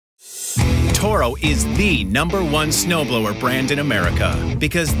Toro is the #1 snowblower brand in America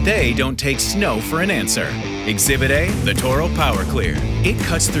because they don't take snow for an answer. Exhibit A, the Toro Power Clear. It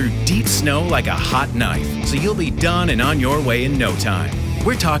cuts through deep snow like a hot knife, so you'll be done and on your way in no time.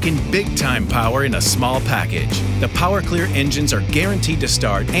 We're talking big-time power in a small package. The Power Clear engines are guaranteed to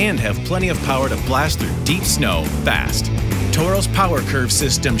start and have plenty of power to blast through deep snow fast. Toro's Power Curve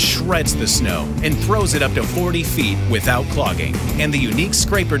system shreds the snow and throws it up to 40 feet without clogging. And the unique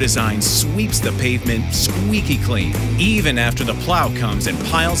scraper design sweeps the pavement squeaky clean, even after the plow comes and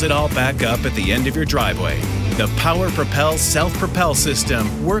piles it all back up at the end of your driveway. The Power Propel self-propel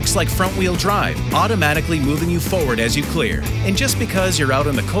system works like front-wheel drive, automatically moving you forward as you clear. And just because you're out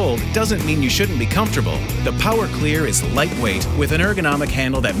in the cold doesn't mean you shouldn't be comfortable. The Power Clear is lightweight with an ergonomic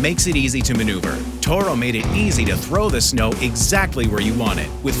handle that makes it easy to maneuver. Toro made it easy to throw the snow exactly where you want it,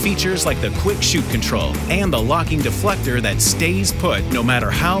 with features like the quick shoot control and the locking deflector that stays put no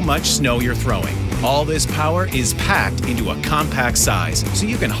matter how much snow you're throwing. All this power is packed into a compact size, so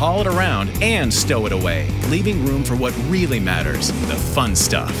you can haul it around and stow it away, leaving room for what really matters, the fun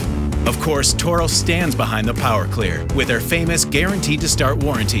stuff. Of course, Toro stands behind the Power Clear with their famous guaranteed to start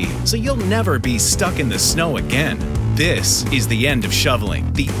warranty, so you'll never be stuck in the snow again. This is the end of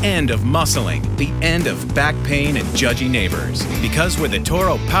shoveling, the end of muscling, the end of back pain and judgy neighbors. Because with the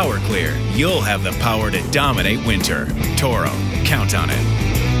Toro Power Clear, you'll have the power to dominate winter. Toro, count on it.